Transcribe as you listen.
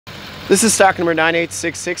This is stock number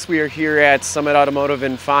 9866. We are here at Summit Automotive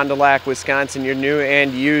in Fond du Lac, Wisconsin, your new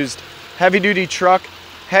and used heavy-duty truck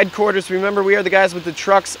headquarters. Remember, we are the guys with the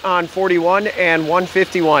trucks on 41 and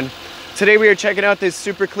 151. Today we are checking out this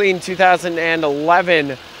super clean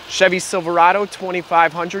 2011 Chevy Silverado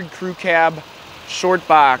 2500 Crew Cab Short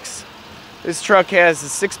Box. This truck has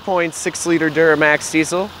a 6.6 liter Duramax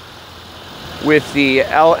diesel with the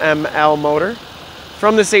LML motor.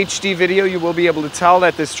 From this HD video, you will be able to tell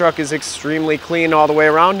that this truck is extremely clean all the way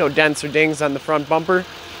around. No dents or dings on the front bumper.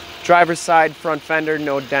 Driver's side front fender,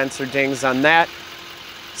 no dents or dings on that.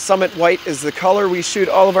 Summit white is the color. We shoot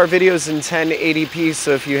all of our videos in 1080p,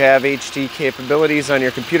 so if you have HD capabilities on your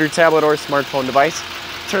computer, tablet, or smartphone device,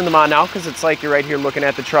 turn them on now because it's like you're right here looking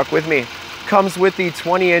at the truck with me. Comes with the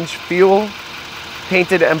 20-inch fuel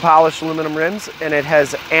painted and polished aluminum rims, and it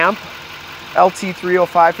has AMP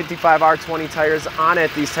LT305 55R20 tires on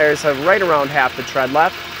it. These tires have right around half the tread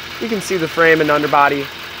left. You can see the frame and underbody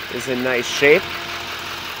is in nice shape.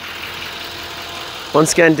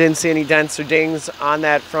 Once again, didn't see any dents or dings on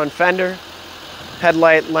that front fender.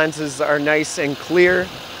 Headlight lenses are nice and clear.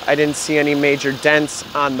 I didn't see any major dents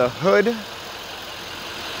on the hood.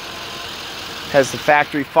 Has the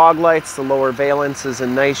factory fog lights. The lower valence is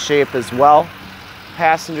in nice shape as well.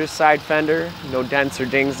 Passenger side fender, no dents or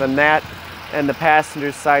dings on that. And the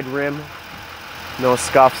passenger side rim, no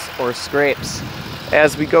scuffs or scrapes.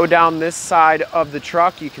 As we go down this side of the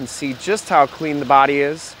truck, you can see just how clean the body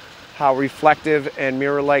is, how reflective and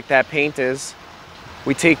mirror-like that paint is.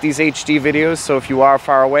 We take these HD videos, so if you are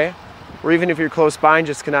far away, or even if you're close by and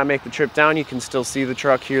just cannot make the trip down, you can still see the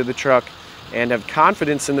truck, hear the truck, and have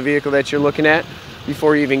confidence in the vehicle that you're looking at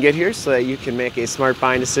before you even get here, so that you can make a smart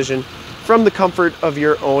buying decision from the comfort of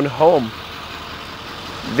your own home.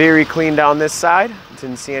 Very clean down this side.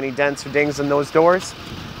 Didn't see any dents or dings in those doors.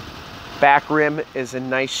 Back rim is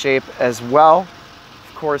in nice shape as well.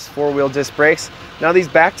 Of course, four-wheel disc brakes. Now these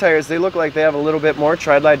back tires, they look like they have a little bit more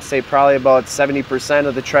tread. I'd say probably about 70%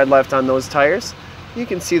 of the tread left on those tires. You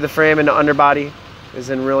can see the frame and the underbody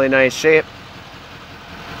is in really nice shape.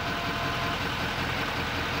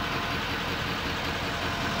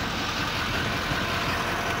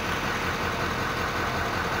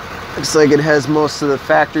 Looks like it has most of the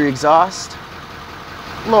factory exhaust.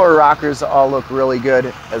 Lower rockers all look really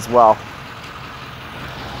good as well.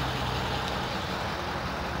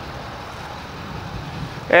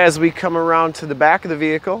 As we come around to the back of the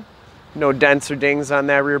vehicle, no dents or dings on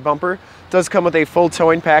that rear bumper. It does come with a full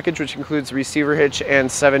towing package, which includes receiver hitch and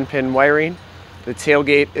 7-pin wiring. The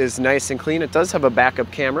tailgate is nice and clean. It does have a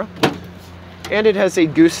backup camera, and it has a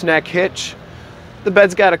gooseneck hitch. The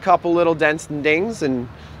bed's got a couple little dents and dings and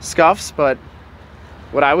scuffs, but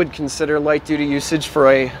what I would consider light-duty usage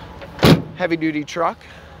for a heavy-duty truck.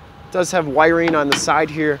 It does have wiring on the side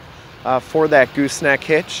here for that gooseneck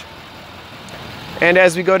hitch. And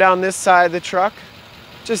as we go down this side of the truck,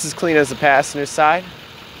 just as clean as the passenger side.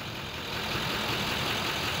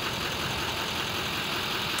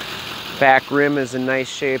 Back rim is in nice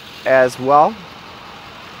shape as well.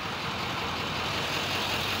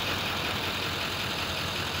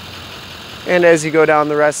 And as you go down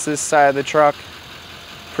the rest of this side of the truck,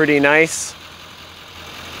 pretty nice.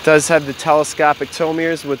 Does have the telescopic tow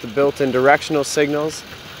mirrors with the built-in directional signals.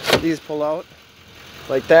 These pull out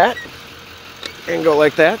like that and go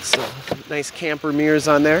like that, so nice camper mirrors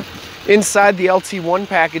on there. Inside, the LT1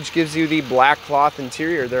 package gives you the black cloth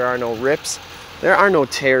interior. There are no rips, there are no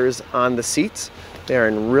tears on the seats. They are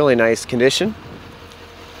in really nice condition.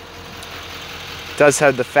 Does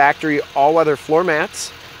have the factory all-weather floor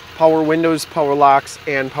mats, power windows, power locks,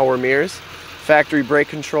 and power mirrors, factory brake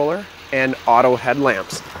controller, and auto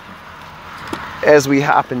headlamps. As we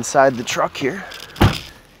hop inside the truck here,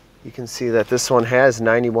 you can see that this one has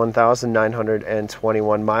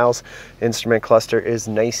 91,921 miles. Instrument cluster is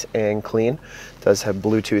nice and clean. Does have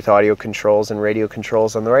Bluetooth audio controls and radio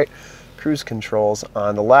controls on the right, cruise controls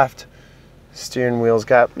on the left. Steering wheel's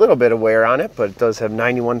got a little bit of wear on it, but it does have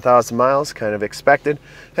 91,000 miles, kind of expected.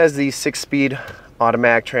 Has the 6-speed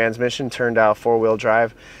automatic transmission, turned out 4-wheel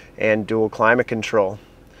drive, and dual climate control.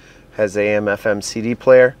 Has AM FM CD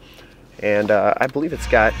player, and I believe it's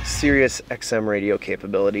got Sirius XM radio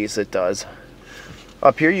capabilities. It does.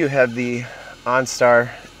 Up here you have the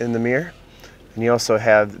OnStar in the mirror, and you also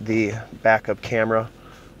have the backup camera,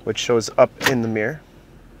 which shows up in the mirror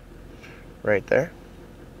right there.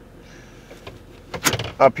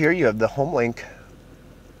 Up here you have the HomeLink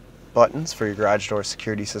buttons for your garage door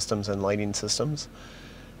security systems and lighting systems,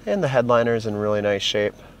 and the headliner is in really nice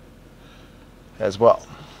shape as well.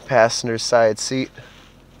 Passenger side seat,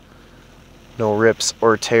 no rips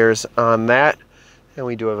or tears on that. And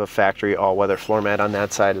we do have a factory all-weather floor mat on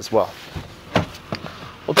that side as well.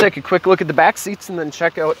 We'll take a quick look at the back seats and then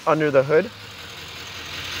check out under the hood.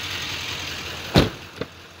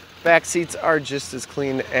 Back seats are just as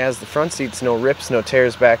clean as the front seats. No rips, no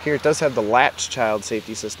tears back here. It does have the latch child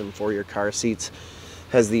safety system for your car seats.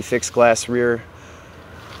 Has the fixed glass rear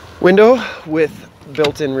window with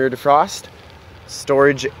built-in rear defrost.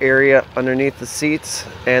 Storage area underneath the seats,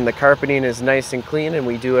 and the carpeting is nice and clean, and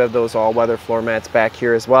we do have those all-weather floor mats back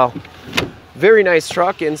here as well. Very nice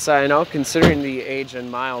truck inside and out considering the age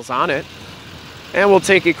and miles on it. And we'll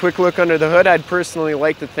take a quick look under the hood. I'd personally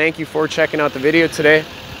like to thank you for checking out the video today.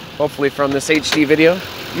 Hopefully from this HD video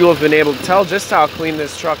you'll have been able to tell just how clean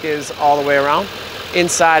this truck is all the way around,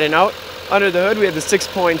 inside and out. Under the hood we have the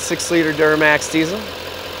 6.6 liter Duramax diesel.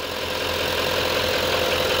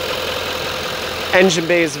 Engine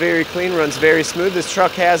bay is very clean, runs very smooth. This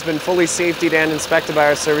truck has been fully safetied and inspected by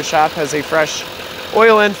our service shop, has a fresh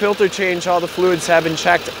oil and filter change. All the fluids have been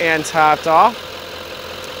checked and topped off.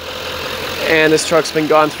 And this truck's been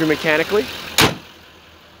gone through mechanically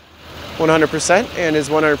 100% and is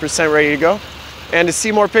 100% ready to go. And to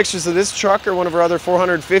see more pictures of this truck or one of our other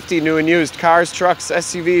 450 new and used cars, trucks,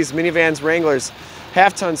 SUVs, minivans, Wranglers,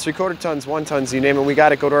 half tons, 3/4 tons, 1 tons, you name it, we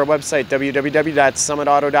got it. Go to our website,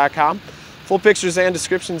 www.summitauto.com. Full pictures and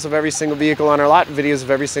descriptions of every single vehicle on our lot, videos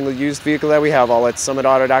of every single used vehicle that we have, all at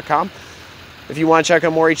summitauto.com. If you want to check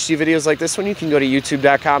out more HD videos like this one, you can go to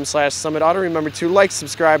youtube.com/summitauto. Remember to like,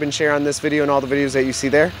 subscribe, and share on this video and all the videos that you see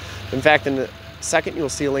there. In fact, in a second, you'll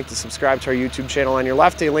see a link to subscribe to our YouTube channel on your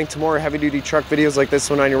left, a link to more heavy-duty truck videos like this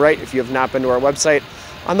one on your right if you have not been to our website.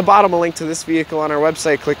 On the bottom, a link to this vehicle on our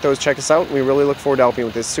website. Click those, check us out, and we really look forward to helping you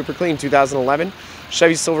with this super clean 2011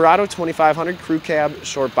 Chevy Silverado 2500 Crew Cab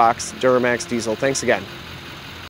Short Box Duramax Diesel. Thanks again.